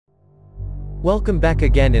Welcome back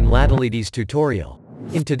again in LADALIDI's tutorial.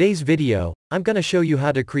 In today's video, I'm gonna show you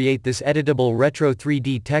how to create this editable retro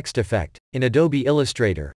 3D text effect in Adobe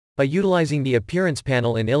Illustrator by utilizing the Appearance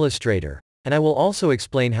panel in Illustrator, and I will also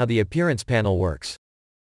explain how the Appearance panel works.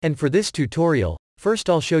 And for this tutorial, first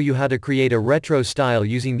I'll show you how to create a retro style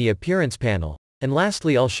using the Appearance panel, and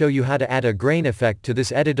lastly I'll show you how to add a grain effect to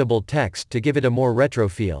this editable text to give it a more retro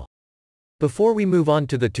feel. Before we move on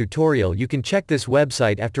to the tutorial, you can check this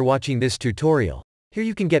website after watching this tutorial. Here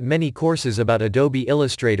you can get many courses about Adobe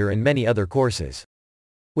Illustrator and many other courses.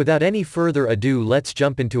 Without any further ado, let's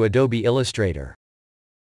jump into Adobe Illustrator.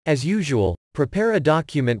 As usual, prepare a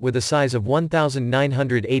document with a size of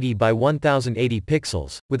 1980 by 1080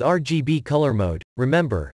 pixels, with RGB color mode.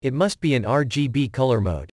 Remember, it must be in RGB color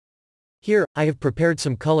mode. Here, I have prepared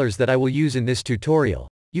some colors that I will use in this tutorial.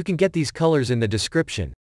 You can get these colors in the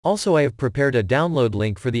description. Also, I have prepared a download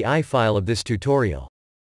link for the file of this tutorial.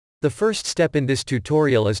 The first step in this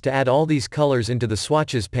tutorial is to add all these colors into the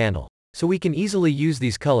Swatches panel, so we can easily use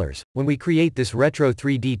these colors when we create this retro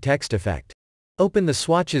 3D text effect. Open the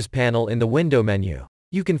Swatches panel in the window menu.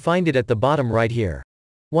 You can find it at the bottom right here.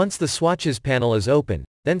 Once the Swatches panel is open,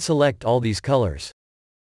 then select all these colors.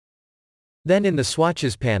 Then in the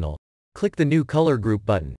Swatches panel, click the New Color Group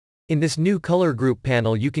button. In this New Color Group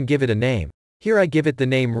panel you can give it a name. Here I give it the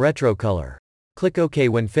name Retro Color. Click OK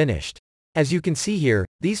when finished. As you can see here,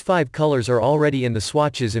 these 5 colors are already in the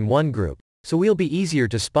swatches in one group, so we'll be easier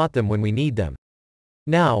to spot them when we need them.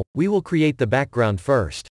 Now, we will create the background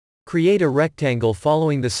first. Create a rectangle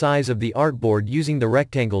following the size of the artboard using the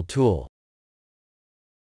rectangle tool.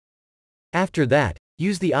 After that,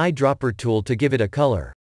 use the eyedropper tool to give it a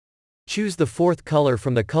color. Choose the 4th color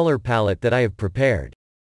from the color palette that I have prepared.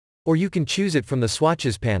 Or you can choose it from the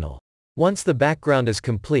Swatches panel. Once the background is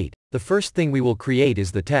complete, the first thing we will create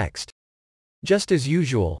is the text. Just as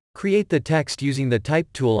usual, create the text using the Type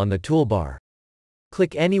tool on the toolbar.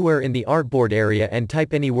 Click anywhere in the artboard area and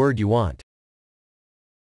type any word you want.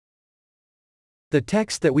 The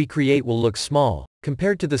text that we create will look small,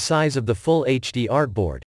 compared to the size of the full HD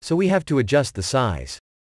artboard, so we have to adjust the size.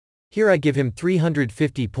 Here I give him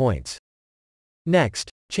 350 points. Next,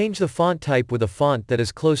 change the font type with a font that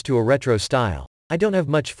is close to a retro style. I don't have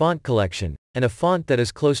much font collection, and a font that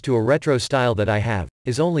is close to a retro style that I have,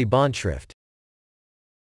 is only Bondschrift.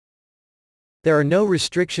 There are no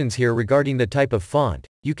restrictions here regarding the type of font,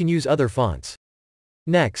 you can use other fonts.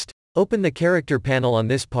 Next, open the character panel on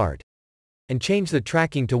this part, and change the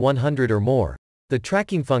tracking to 100 or more. The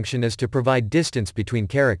tracking function is to provide distance between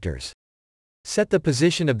characters. Set the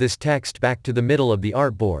position of this text back to the middle of the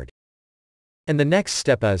artboard. And the next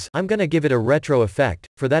step is, I'm gonna give it a retro effect.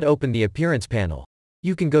 For that, open the Appearance panel.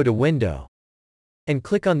 You can go to Window and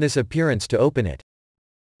click on this appearance to open it.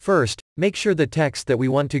 First, make sure the text that we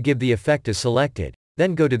want to give the effect is selected,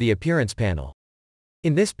 then go to the Appearance panel.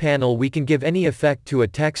 In this panel we can give any effect to a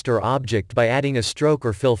text or object by adding a stroke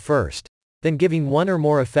or fill first, then giving one or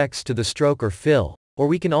more effects to the stroke or fill, or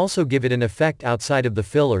we can also give it an effect outside of the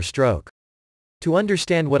fill or stroke. To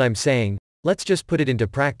understand what I'm saying, let's just put it into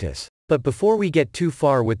practice. But before we get too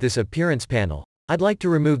far with this Appearance panel, I'd like to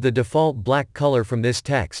remove the default black color from this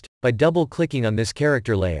text, by double-clicking on this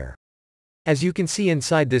character layer. As you can see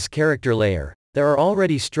inside this character layer, there are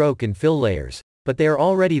already stroke and fill layers, but they are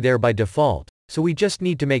already there by default, so we just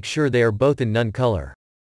need to make sure they are both in none color.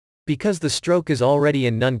 Because the stroke is already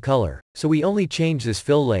in none color, so we only change this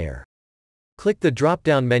fill layer. Click the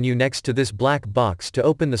drop-down menu next to this black box to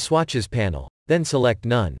open the Swatches panel, then select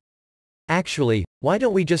None. Actually, why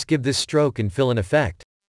don't we just give this stroke and fill an effect?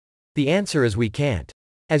 The answer is we can't.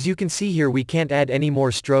 As you can see here, we can't add any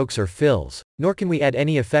more strokes or fills, nor can we add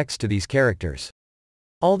any effects to these characters.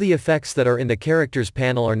 All the effects that are in the characters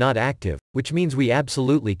panel are not active, which means we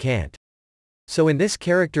absolutely can't. So in this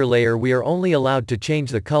character layer we are only allowed to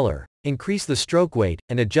change the color, increase the stroke weight,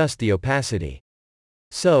 and adjust the opacity.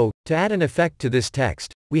 So, to add an effect to this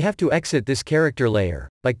text, we have to exit this character layer,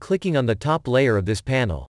 by clicking on the top layer of this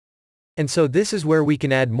panel. And so this is where we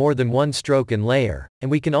can add more than one stroke and layer,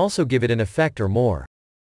 and we can also give it an effect or more.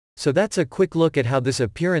 So that's a quick look at how this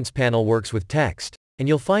Appearance panel works with text, and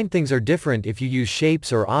you'll find things are different if you use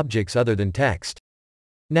shapes or objects other than text.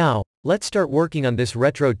 Now, let's start working on this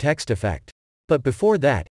retro text effect. But before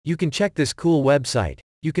that, you can check this cool website.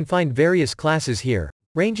 You can find various classes here,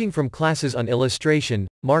 ranging from classes on illustration,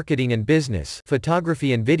 marketing and business,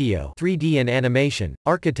 photography and video, 3D and animation,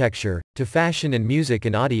 architecture, to fashion and music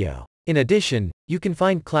and audio. In addition, you can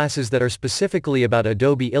find classes that are specifically about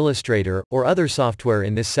Adobe Illustrator or other software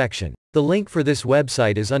in this section. The link for this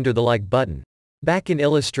website is under the like button. Back in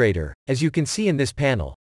Illustrator, as you can see in this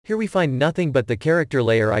panel, Here we find nothing but the character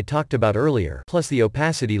layer I talked about earlier, plus the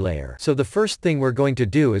opacity layer. So the first thing we're going to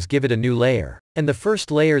do is give it a new layer. And the first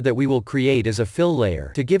layer that we will create is a fill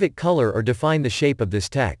layer to give it color or define the shape of this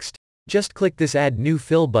text. Just click this Add New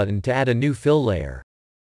Fill button to add a new fill layer.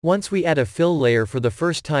 Once we add a fill layer for the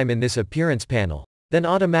first time in this appearance panel, then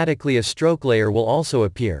automatically a stroke layer will also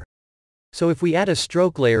appear. So if we add a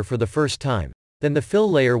stroke layer for the first time, then the fill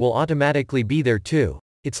layer will automatically be there too.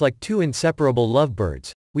 It's like two inseparable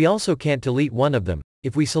lovebirds. We also can't delete one of them.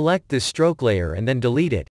 If we select this stroke layer and then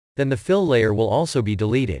delete it, then the fill layer will also be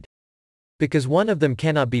deleted. Because one of them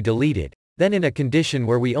cannot be deleted, then in a condition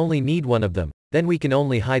where we only need one of them, then we can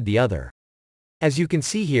only hide the other. As you can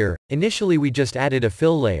see here, initially we just added a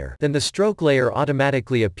fill layer, then the stroke layer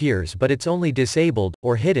automatically appears but it's only disabled,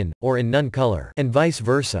 or hidden, or in none color, and vice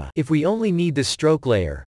versa. If we only need this stroke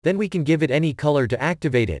layer, then we can give it any color to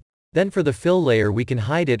activate it. Then for the fill layer we can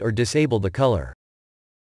hide it or disable the color.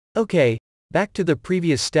 Okay, back to the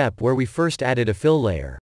previous step where we first added a fill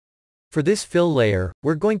layer. For this fill layer,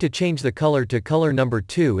 we're going to change the color to color number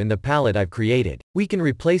 2 in the palette I've created. We can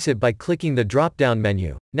replace it by clicking the drop-down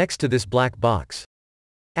menu, next to this black box.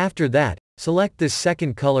 After that, select this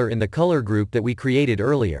second color in the color group that we created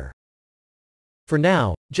earlier. For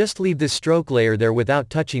now, just leave this stroke layer there without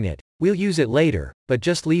touching it. We'll use it later, but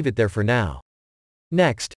just leave it there for now.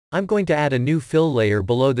 Next, I'm going to add a new fill layer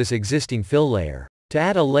below this existing fill layer. To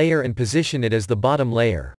add a layer and position it as the bottom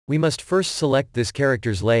layer, we must first select this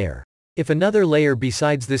character's layer. If another layer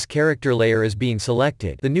besides this character layer is being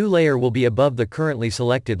selected, the new layer will be above the currently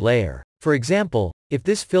selected layer. For example, if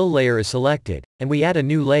this fill layer is selected, and we add a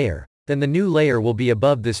new layer, then the new layer will be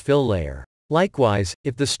above this fill layer. Likewise,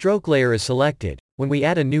 if the stroke layer is selected, when we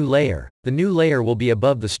add a new layer, the new layer will be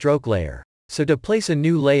above the stroke layer. So to place a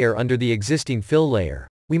new layer under the existing fill layer,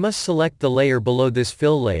 we must select the layer below this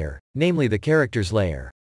fill layer, namely the characters layer.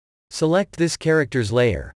 Select this characters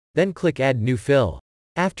layer, then click Add New Fill.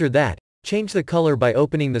 After that, change the color by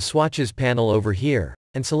opening the Swatches panel over here,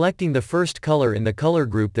 and selecting the first color in the color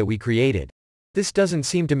group that we created. This doesn't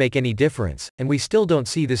seem to make any difference, and we still don't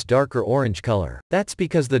see this darker orange color. That's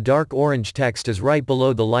because the dark orange text is right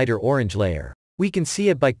below the lighter orange layer. We can see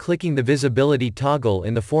it by clicking the visibility toggle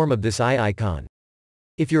in the form of this eye icon.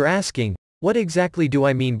 If you're asking, what exactly do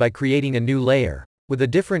I mean by creating a new layer, with a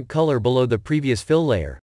different color below the previous fill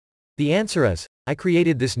layer? The answer is, I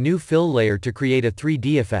created this new fill layer to create a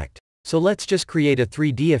 3D effect. So let's just create a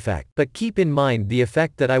 3D effect. But keep in mind the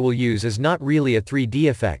effect that I will use is not really a 3D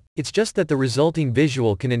effect, it's just that the resulting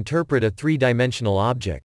visual can interpret a 3-dimensional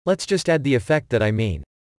object. Let's just add the effect that I mean.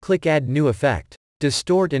 Click Add New Effect.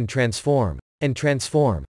 Distort and Transform. And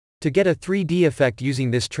Transform. To get a 3D effect using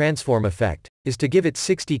this transform effect, is to give it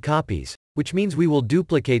 60 copies, which means we will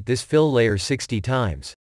duplicate this fill layer 60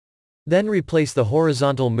 times. Then replace the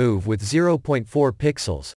horizontal move with 0.4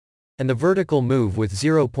 pixels, and the vertical move with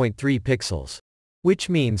 0.3 pixels. Which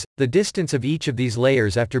means, the distance of each of these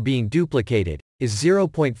layers after being duplicated, is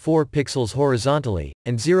 0.4 pixels horizontally,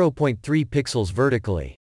 and 0.3 pixels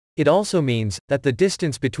vertically. It also means, that the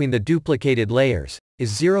distance between the duplicated layers,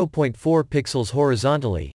 is 0.4 pixels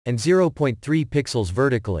horizontally, and 0.3 pixels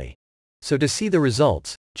vertically. So to see the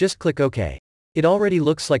results, just click OK. It already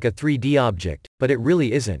looks like a 3D object, but it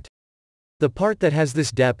really isn't. The part that has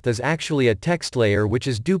this depth is actually a text layer which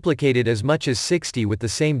is duplicated as much as 60 with the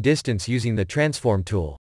same distance using the transform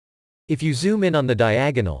tool. If you zoom in on the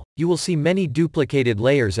diagonal, you will see many duplicated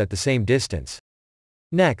layers at the same distance.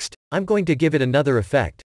 Next, I'm going to give it another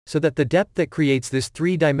effect, so that the depth that creates this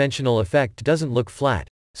 3-dimensional effect doesn't look flat.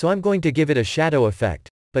 So I'm going to give it a shadow effect,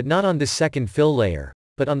 but not on this second fill layer,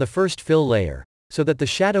 but on the first fill layer, so that the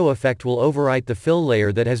shadow effect will overwrite the fill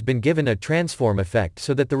layer that has been given a transform effect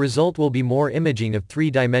so that the result will be more imaging of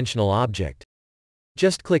 3-dimensional object.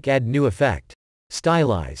 Just click Add New Effect.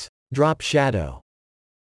 Stylize. Drop Shadow.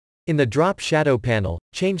 In the Drop Shadow panel,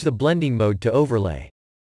 change the blending mode to Overlay.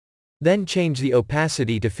 Then change the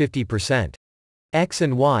opacity to 50%. X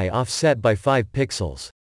and Y offset by 5 pixels.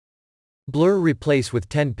 Blur replace with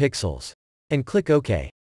 10 pixels. And click OK.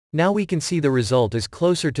 Now we can see the result is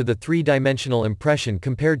closer to the 3-dimensional impression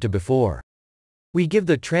compared to before. We give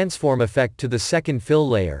the transform effect to the second fill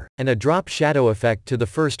layer, and a drop shadow effect to the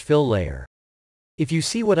first fill layer. If you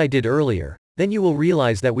see what I did earlier, then you will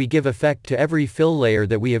realize that we give effect to every fill layer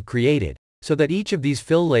that we have created, so that each of these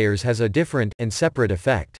fill layers has a different and separate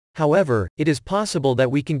effect. However, it is possible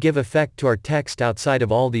that we can give effect to our text outside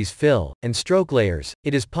of all these fill and stroke layers.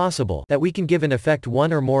 It is possible that we can give an effect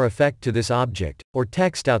one or more effect to this object, or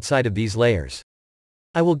text outside of these layers.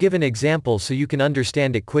 I will give an example so you can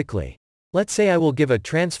understand it quickly. Let's say I will give a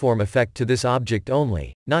transform effect to this object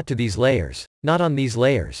only, not to these layers, not on these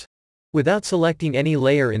layers. Without selecting any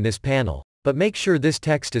layer in this panel, but make sure this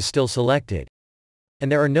text is still selected. And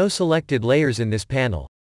there are no selected layers in this panel.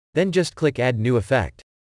 Then just click Add New Effect.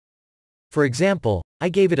 For example, I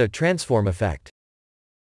gave it a transform effect.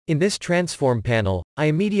 In this transform panel, I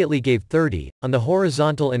immediately gave 30 on the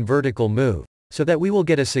horizontal and vertical move, so that we will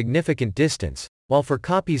get a significant distance, while for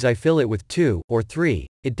copies I fill it with 2 or 3,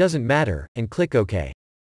 it doesn't matter, and click OK.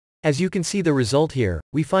 As you can see the result here,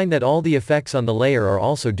 we find that all the effects on the layer are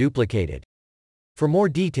also duplicated. For more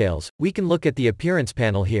details, we can look at the appearance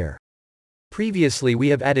panel here. Previously we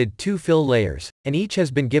have added 2 fill layers, and each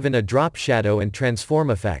has been given a drop shadow and transform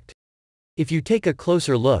effect. If you take a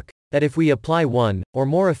closer look, that if we apply one or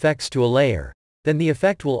more effects to a layer, then the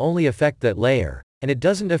effect will only affect that layer, and it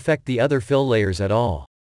doesn't affect the other fill layers at all.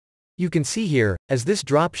 You can see here, as this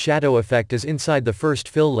drop shadow effect is inside the first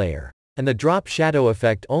fill layer, and the drop shadow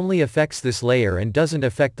effect only affects this layer and doesn't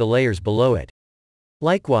affect the layers below it.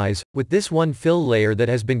 Likewise, with this one fill layer that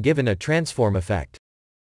has been given a transform effect.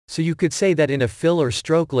 So you could say that in a fill or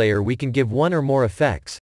stroke layer we can give one or more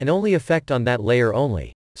effects, and only affect on that layer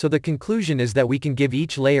only. So the conclusion is that we can give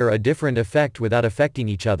each layer a different effect without affecting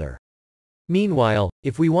each other. Meanwhile,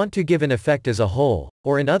 if we want to give an effect as a whole,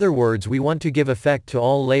 or in other words we want to give effect to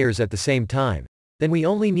all layers at the same time, then we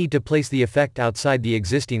only need to place the effect outside the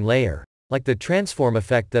existing layer, like the transform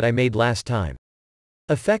effect that I made last time.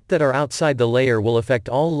 Effects that are outside the layer will affect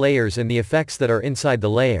all layers and the effects that are inside the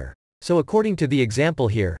layer. So according to the example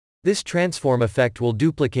here, this transform effect will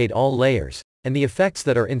duplicate all layers, and the effects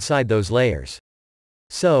that are inside those layers.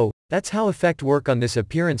 So, that's how effects work on this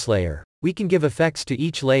appearance layer. We can give effects to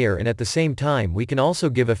each layer and at the same time we can also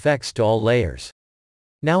give effects to all layers.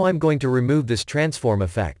 Now I'm going to remove this transform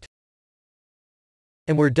effect.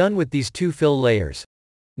 And we're done with these 2 fill layers.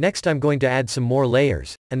 Next I'm going to add some more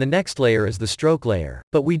layers, and the next layer is the stroke layer.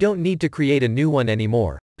 But we don't need to create a new one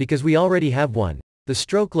anymore, because we already have one, the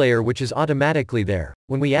stroke layer, which is automatically there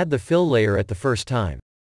when we add the fill layer at the first time.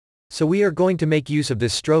 So we are going to make use of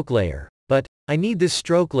this stroke layer. But, I need this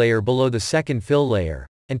stroke layer below the second fill layer,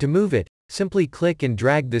 and to move it, simply click and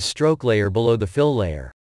drag this stroke layer below the fill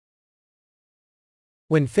layer.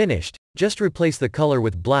 When finished, just replace the color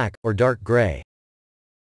with black, or dark gray.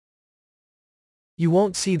 You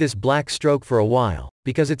won't see this black stroke for a while,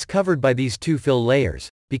 because it's covered by these 2 fill layers,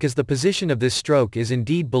 because the position of this stroke is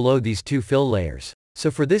indeed below these 2 fill layers.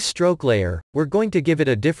 So for this stroke layer, we're going to give it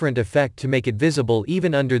a different effect to make it visible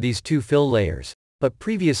even under these 2 fill layers. But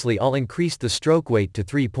previously I'll increase the stroke weight to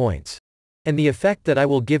 3 points. And the effect that I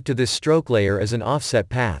will give to this stroke layer is an offset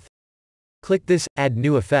path. Click this, Add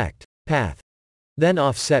New Effect, Path. Then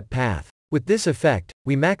Offset Path. With this effect,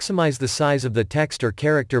 we maximize the size of the text or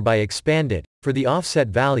character by expand it. For the offset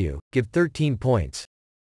value, give 13 points.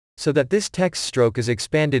 So that this text stroke is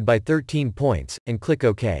expanded by 13 points, and click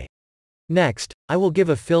OK. Next, I will give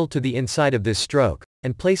a fill to the inside of this stroke,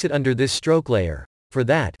 and place it under this stroke layer. For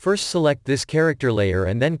that, first select this character layer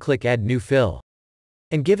and then click Add New Fill.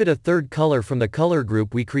 And give it a third color from the color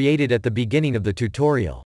group we created at the beginning of the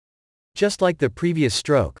tutorial. Just like the previous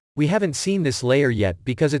stroke, we haven't seen this layer yet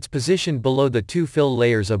because it's positioned below the 2 fill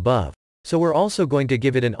layers above, so we're also going to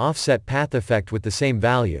give it an offset path effect with the same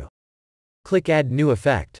value. Click Add New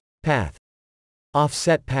Effect, Path.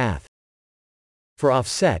 Offset Path. For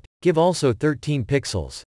offset, give also 13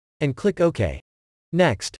 pixels. And click OK.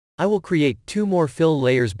 Next, I will create 2 more fill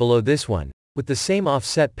layers below this one, with the same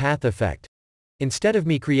offset path effect. Instead of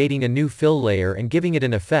me creating a new fill layer and giving it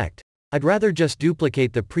an effect, I'd rather just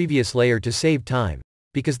duplicate the previous layer to save time,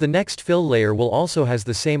 because the next fill layer will also has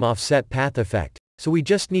the same offset path effect, so we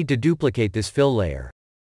just need to duplicate this fill layer.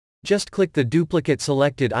 Just click the Duplicate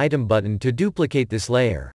Selected Item button to duplicate this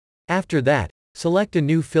layer. After that, select a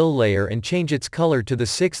new fill layer and change its color to the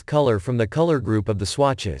 6th color from the color group of the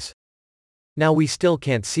swatches. Now we still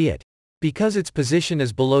can't see it, because its position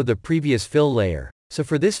is below the previous fill layer, so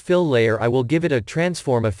for this fill layer I will give it a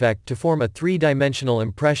transform effect to form a 3-dimensional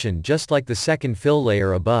impression just like the second fill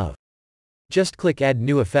layer above. Just click Add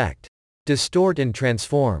New Effect. Distort and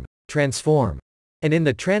Transform. Transform. And in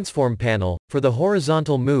the Transform panel, for the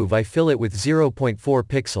horizontal move I fill it with 0.4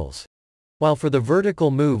 pixels. While for the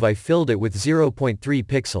vertical move I filled it with 0.3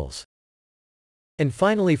 pixels. And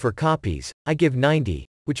finally for copies, I give 90.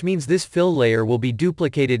 Which means this fill layer will be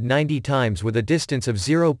duplicated 90 times with a distance of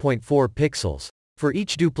 0.4 pixels, for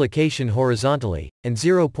each duplication horizontally, and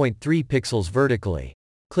 0.3 pixels vertically.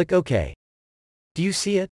 Click OK. Do you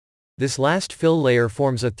see it? This last fill layer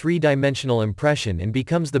forms a 3-dimensional impression and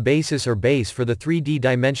becomes the basis or base for the 3D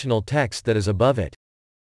dimensional text that is above it.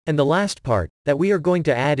 And the last part, that we are going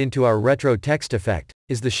to add into our retro text effect,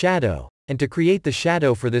 is the shadow, and to create the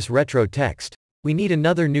shadow for this retro text, we need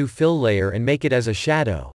another new fill layer and make it as a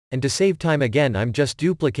shadow, and to save time again I'm just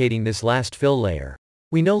duplicating this last fill layer.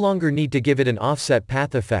 We no longer need to give it an offset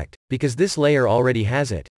path effect, because this layer already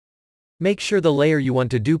has it. Make sure the layer you want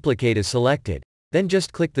to duplicate is selected, then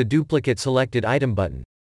just click the Duplicate Selected Item button.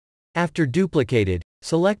 After duplicated,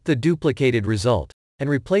 select the duplicated result, and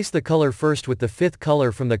replace the color first with the fifth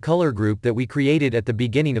color from the color group that we created at the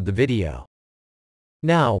beginning of the video.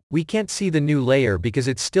 Now, we can't see the new layer because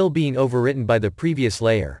it's still being overwritten by the previous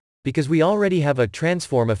layer, because we already have a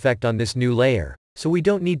transform effect on this new layer, so we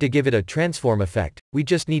don't need to give it a transform effect, we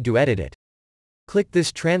just need to edit it. Click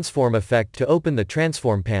this transform effect to open the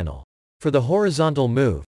transform panel. For the horizontal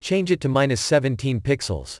move, change it to -17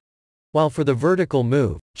 pixels. While for the vertical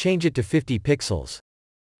move, change it to 50 pixels.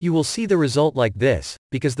 You will see the result like this,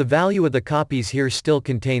 because the value of the copies here still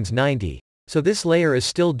contains 90, so this layer is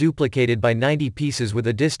still duplicated by 90 pieces with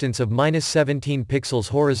a distance of -17 pixels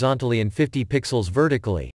horizontally and 50 pixels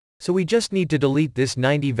vertically, so we just need to delete this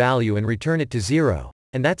 90 value and return it to 0,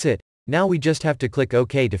 and that's it. Now we just have to click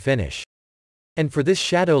OK to finish. And for this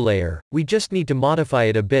shadow layer, we just need to modify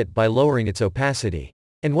it a bit by lowering its opacity.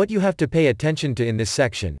 And what you have to pay attention to in this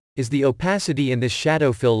section, is the opacity in this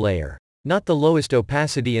shadow fill layer, not the lowest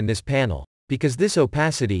opacity in this panel, because this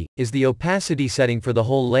opacity, is the opacity setting for the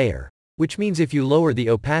whole layer, which means if you lower the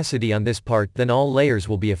opacity on this part then all layers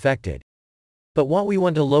will be affected. But what we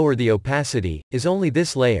want to lower the opacity, is only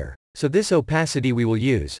this layer, so this opacity we will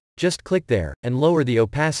use, just click there, and lower the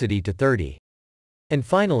opacity to 30. And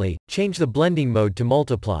finally, change the blending mode to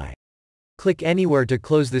multiply. Click anywhere to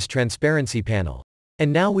close this transparency panel.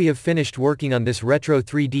 And now we have finished working on this retro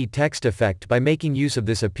 3D text effect by making use of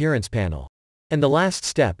this appearance panel. And the last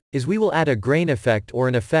step, is we will add a grain effect or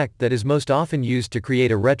an effect that is most often used to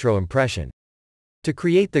create a retro impression. To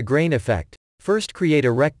create the grain effect, first create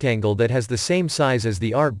a rectangle that has the same size as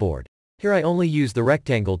the artboard. Here I only use the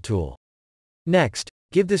rectangle tool. Next,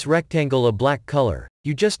 give this rectangle a black color.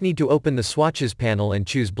 You just need to open the Swatches panel and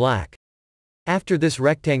choose black. After this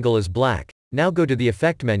rectangle is black, now go to the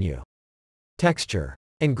Effect menu. Texture.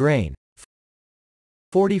 And Grain.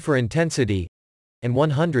 40 for intensity, and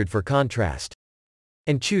 100 for contrast.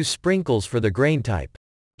 And choose Sprinkles for the grain type.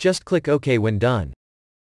 Just click OK when done.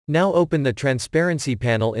 Now open the Transparency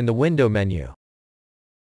panel in the Window menu.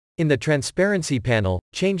 In the Transparency panel,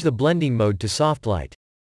 change the blending mode to Soft Light.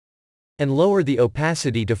 And lower the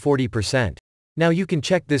opacity to 40%. Now you can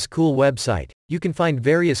check this cool website. You can find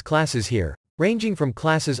various classes here, ranging from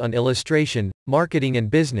classes on illustration, marketing and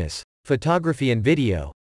business, photography and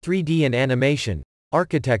video, 3D and animation,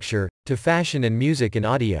 architecture, to fashion and music and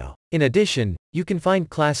audio. In addition, you can find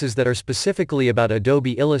classes that are specifically about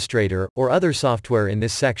Adobe Illustrator or other software in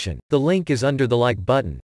this section. The link is under the like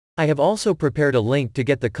button. I have also prepared a link to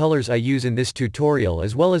get the colors I use in this tutorial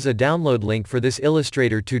as well as a download link for this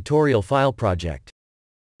Illustrator tutorial file project.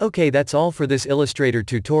 Okay, that's all for this Illustrator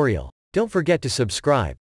tutorial. Don't forget to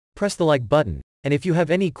subscribe, press the like button, and if you have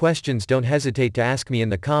any questions don't hesitate to ask me in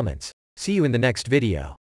the comments. See you in the next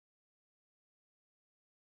video.